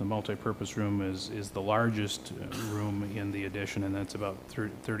the multi-purpose room is the largest room in the addition, and that's about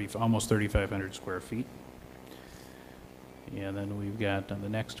almost 3,500 square feet. And then we've got on the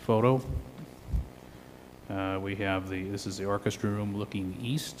next photo, we have this is the orchestra room looking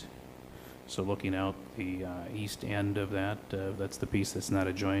east. So looking out the east end of that, that's the piece that's not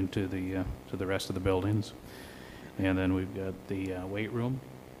adjoined to the rest of the buildings. And then we've got the weight room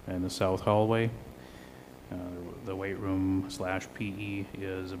and the south hallway. The weight room slash PE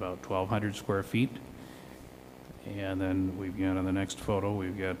is about 1,200 square feet. And then we've got on the next photo,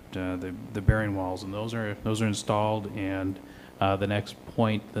 we've got the bearing walls, and those are installed. And the next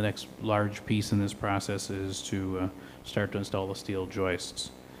large piece in this process is to start to install the steel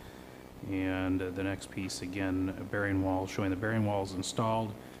joists. And the next piece, again, a bearing wall, showing the bearing walls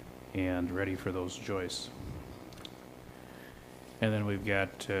installed and ready for those joists. And then we've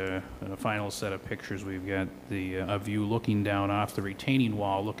got a final set of pictures. We've got a view looking down off the retaining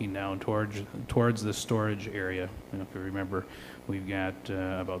wall, looking down towards the storage area. And if you remember, we've got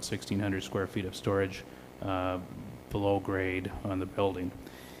about 1,600 square feet of storage below grade on the building.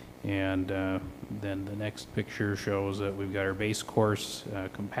 And then the next picture shows that we've got our base course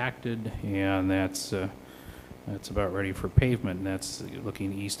compacted, and that's about ready for pavement, and that's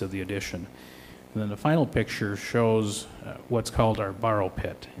looking east of the addition. And then the final picture shows what's called our borrow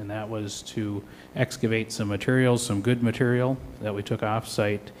pit, and that was to excavate some materials, some good material that we took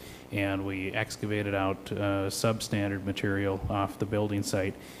off-site, and we excavated out substandard material off the building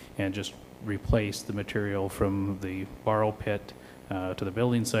site and just replaced the material from the borrow pit to the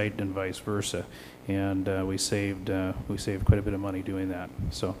building site and vice versa. And we saved quite a bit of money doing that.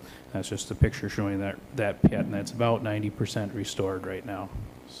 So that's just a picture showing that pit, and that's about 90% restored right now.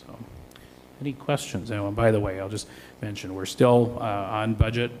 So. Any questions? And by the way, I'll just mention we're still on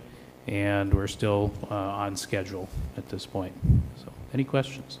budget and we're still on schedule at this point. So, any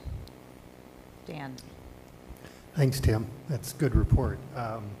questions? Dan. Thanks, Tim. That's a good report.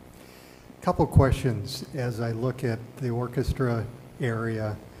 Couple questions as I look at the orchestra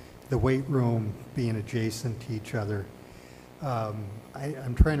area, the weight room being adjacent to each other.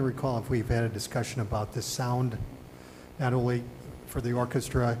 I'm trying to recall if we've had a discussion about the sound, not only for the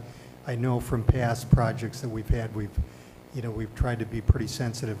orchestra. I know from past projects that we've had, we've tried to be pretty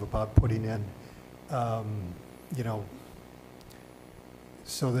sensitive about putting in,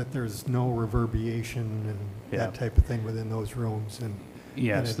 so that there's no reverberation and that type of thing within those rooms. And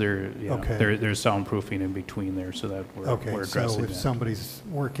yes, there's soundproofing in between there, so that we're addressing so if that. somebody's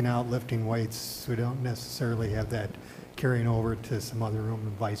working out, lifting weights, we don't necessarily have that carrying over to some other room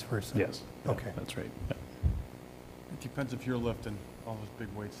and vice versa. Yes. Okay. That's right. It depends if you're lifting all those big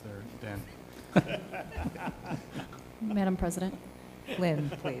weights there, Dan. Madam President.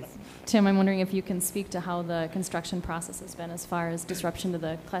 Lynn, please. Tim, I'm wondering if you can speak to how the construction process has been as far as disruption to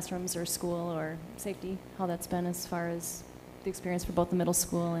the classrooms or school or safety, how that's been as far as the experience for both the middle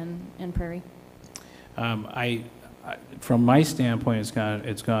school and Prairie. From my standpoint,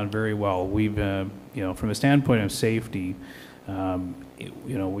 it's gone very well. We've, from a standpoint of safety,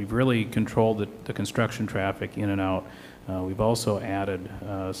 we've really controlled the construction traffic in and out. We've also added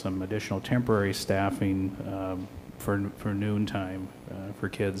some additional temporary staffing for noon time for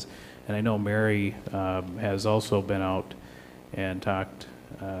kids. And I know Mary has also been out and talked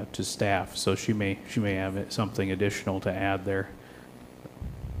to staff, so she may have something additional to add there.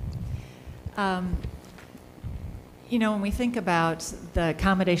 When we think about the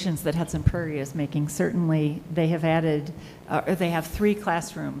accommodations that Hudson Prairie is making, certainly they have added, or they have 3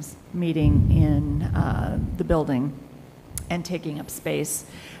 classrooms meeting in the building. and taking up space.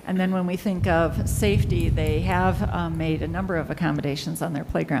 And then when we think of safety, they have made a number of accommodations on their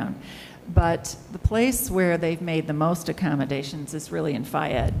playground. But the place where they've made the most accommodations is really in Phi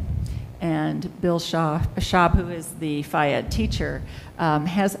Ed. And Bill Schaub, who is the Phi Ed teacher,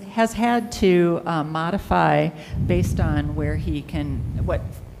 has had to modify based on where he can, what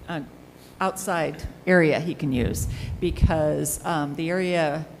outside area he can use, because the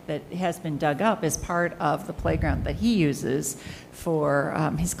area that has been dug up is part of the playground that he uses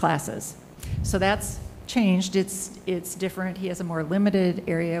for his classes. So that's changed. It's different. He has a more limited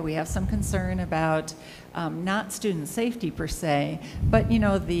area. We have some concern about not student safety per se, but you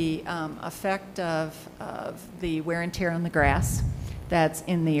know, the effect of the wear and tear on the grass that's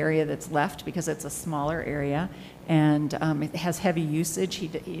in the area that's left, because it's a smaller area, and it has heavy usage. He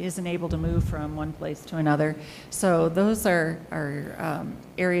isn't able to move from one place to another. So those are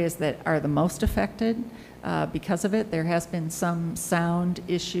areas that are the most affected because of it. There has been some sound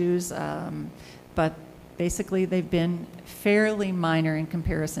issues, but basically they've been fairly minor in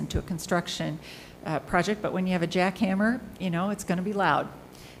comparison to a construction project. But when you have a jackhammer, you know, it's going to be loud.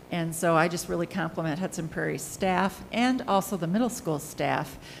 And so I just really compliment Hudson Prairie staff and also the middle school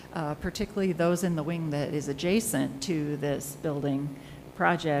staff, particularly those in the wing that is adjacent to this building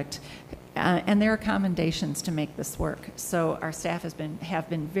project, and their accommodations to make this work. So our staff have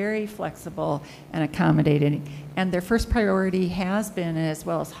been very flexible and accommodating, and their first priority has been, as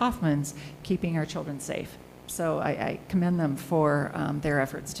well as Hoffman's, keeping our children safe. So I commend them for their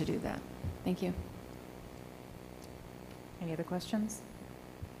efforts to do that. Thank you. Any other questions?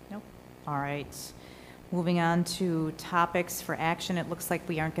 Nope. All right. Moving on to topics for action. It looks like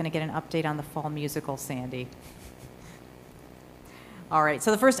we aren't going to get an update on the fall musical, Sandy. All right.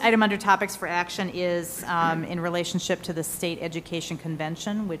 So the first item under topics for action is in relationship to the State Education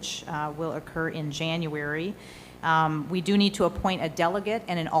Convention, which will occur in January. We do need to appoint a delegate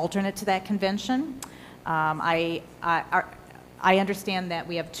and an alternate to that convention. I understand that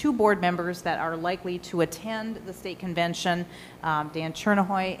we have 2 board members that are likely to attend the state convention, Dan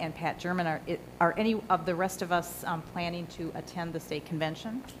Chernahoy and Pat German. Are any of the rest of us planning to attend the state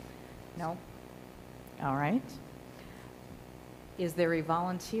convention? No? All right. Is there a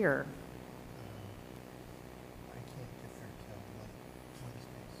volunteer?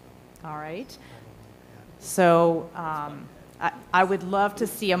 All right. So I would love to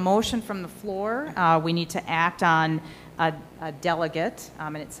see a motion from the floor. We need to act on a delegate,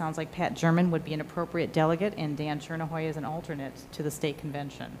 and it sounds like Pat German would be an appropriate delegate, and Dan Chernahoy is an alternate to the state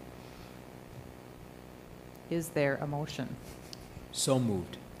convention. Is there a motion? So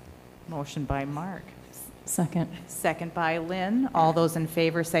moved. Motion by Mark. Second. Second by Lynn. All those in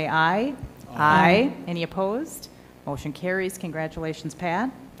favor say aye. Aye. Any opposed? Motion carries. Congratulations,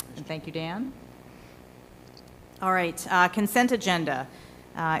 Pat. And thank you, Dan. All right, consent agenda.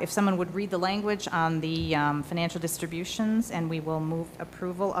 If someone would read the language on the financial distributions, and we will move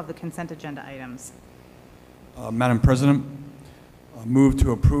approval of the consent agenda items. Madam President, move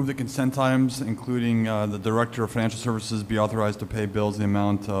to approve the consent items, including the Director of Financial Services be authorized to pay bills in the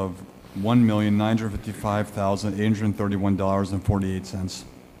amount of $1,955,831.48.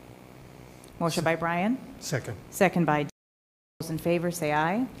 Motion by Brian. Second. Second by Dan. Those in favor say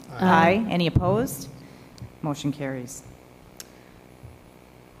aye. Aye. Any opposed? Motion carries.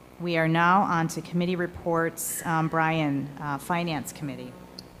 We are now on to committee reports. Brian, Finance Committee.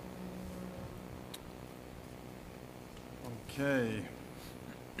 Okay.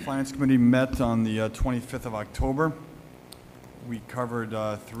 Finance Committee met on the 25th of October. We covered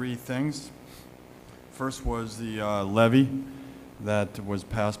 3 things. First was the levy that was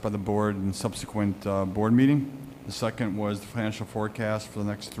passed by the board in subsequent board meeting. The second was the financial forecast for the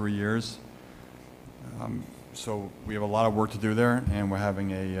next 3 years. So we have a lot of work to do there, and we're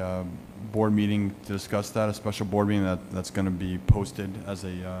having a board meeting to discuss that, a special board meeting that's going to be posted as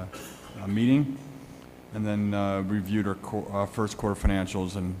a meeting, and then reviewed our first quarter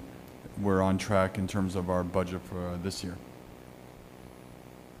financials, and we're on track in terms of our budget for this year.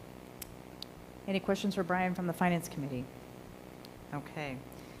 Any questions for Brian from the Finance Committee? Okay.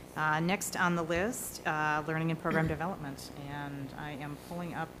 Next on the list, Learning and Program Development, and I am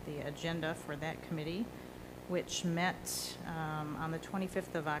pulling up the agenda for that committee, which met on the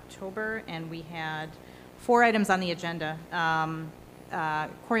 25th of October, and we had 4 items on the agenda.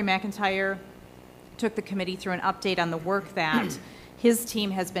 Corey McIntyre took the committee through an update on the work that his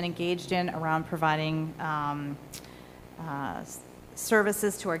team has been engaged in around providing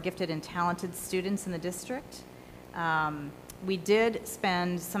services to our gifted and talented students in the district. We did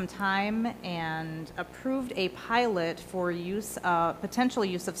spend some time and approved a pilot for potential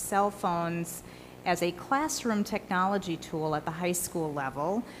use of cell phones as a classroom technology tool at the high school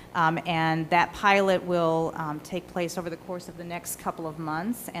level. And that pilot will take place over the course of the next couple of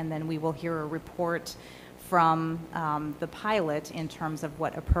months, and then we will hear a report from the pilot in terms of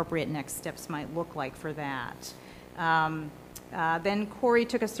what appropriate next steps might look like for that. Then Corey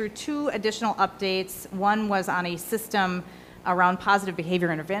took us through 2 additional updates. One was on a system around positive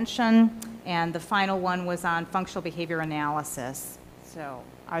behavior intervention, and the final one was on functional behavior analysis. So,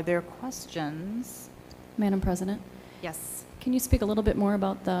 are there questions? Madam President? Yes. Can you speak a little bit more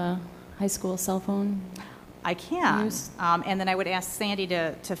about the high school cell phone? I can. And then I would ask Sandy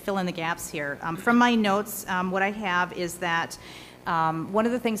to fill in the gaps here. From my notes, what I have is that one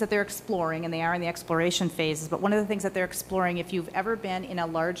of the things that they're exploring, and they are in the exploration phases, but one of the things that they're exploring, if you've ever been in a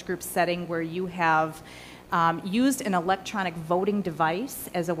large group setting where you have used an electronic voting device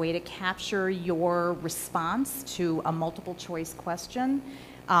as a way to capture your response to a multiple choice question,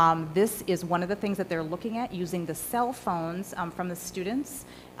 this is one of the things that they're looking at, using the cell phones from the students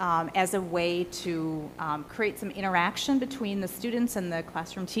as a way to create some interaction between the students and the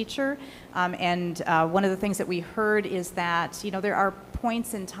classroom teacher. And one of the things that we heard is that, you know, there are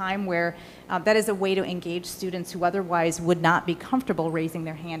points in time where that is a way to engage students who otherwise would not be comfortable raising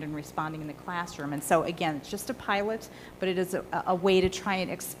their hand and responding in the classroom. And so, again, it's just a pilot, but it is a way to try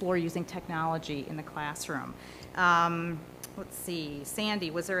and explore using technology in the classroom. Let's see,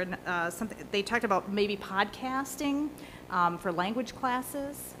 Sandy, was there something, they talked about maybe podcasting for language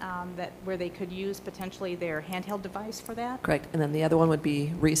classes where they could use potentially their handheld device for that? Correct. And then the other one would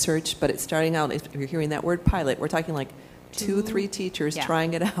be research, but it's starting out, if you're hearing that word pilot, we're talking like 2-3 teachers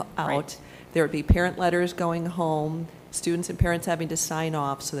trying it out. Right. There would be parent letters going home, students and parents having to sign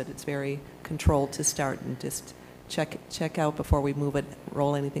off so that it's very controlled to start, and just check out before we move it,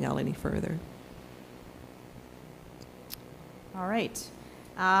 roll anything out any further. All right.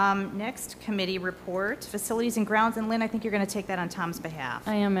 Next committee report, facilities and grounds. And Lynn, I think you're going to take that on Tom's behalf.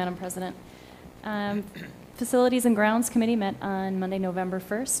 I am, Madam President. Facilities and Grounds Committee met on Monday, November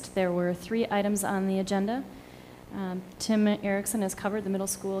 1st. There were 3 items on the agenda. Tim Erickson has covered the middle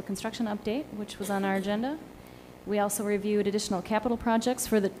school construction update, which was on our agenda. We also reviewed additional capital projects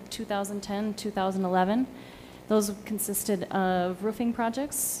for the 2010-2011. Those consisted of roofing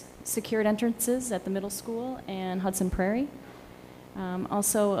projects, secured entrances at the middle school and Hudson Prairie.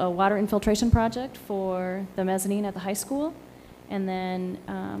 Also a water infiltration project for the mezzanine at the high school, and then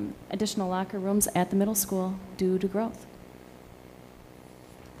additional locker rooms at the middle school due to growth.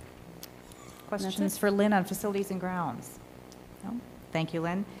 Questions for Lynn on facilities and grounds? No? Thank you,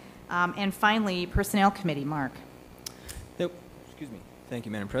 Lynn. And finally, Personnel Committee, Mark. Excuse me. Thank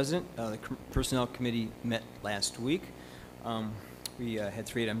you, Madam President. The Personnel Committee met last week. We had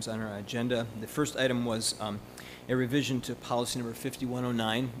 3 items on our agenda. The first item was a revision to policy number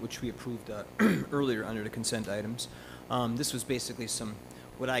 5109, which we approved earlier under the consent items. This was basically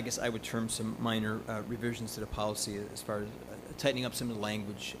what I guess I would term some minor revisions to the policy as far as tightening up some of the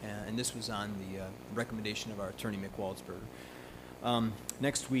language, and this was on the recommendation of our attorney, Mick Waldsberger.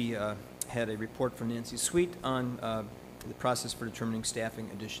 Next, we had a report from Nancy Sweet on the process for determining staffing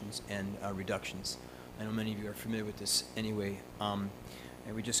additions and reductions. I know many of you are familiar with this anyway.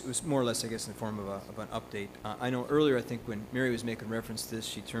 And it was more or less, I guess, in the form of an update. I know earlier, I think when Mary was making reference to this,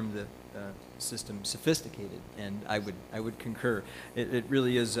 she termed the system sophisticated, and I would concur. It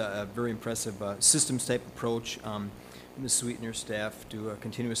really is a very impressive systems type approach. Ms. Sweet and her staff do a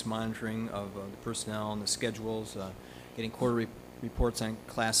continuous monitoring of the personnel and the schedules, getting quarterly reports on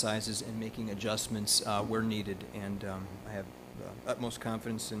class sizes, and making adjustments where needed. And I have utmost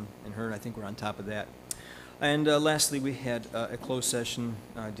confidence in her, and I think we're on top of that. And lastly, we had a closed session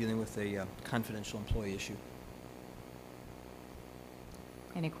dealing with a confidential employee issue.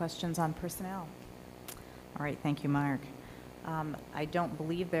 Any questions on personnel? All right, thank you, Mark. I don't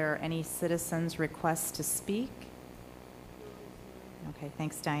believe there are any citizens' requests to speak. Okay,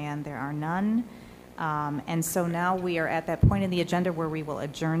 thanks, Diane. There are none. And so now we are at that point in the agenda where we will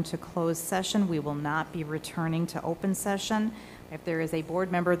adjourn to closed session. We will not be returning to open session. If there is a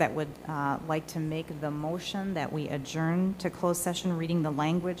board member that would like to make the motion that we adjourn to closed session, reading the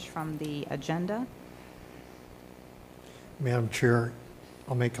language from the agenda. Madam Chair,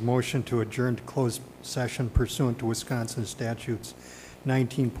 I'll make a motion to adjourn to closed session pursuant to Wisconsin statutes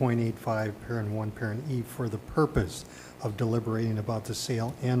 19.85, parent 1, parent E, for the purpose of deliberating about the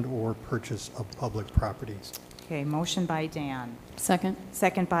sale and/or purchase of public properties. Okay, motion by Dan. Second.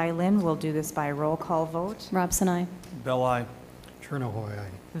 Second by Lynn. We'll do this by roll call vote. Robson, aye. Bell, aye. Chernohoy, aye.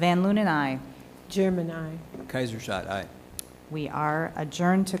 Van Loon and I. German, aye. Kaiser Shot, aye. We are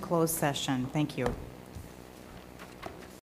adjourned to closed session. Thank you.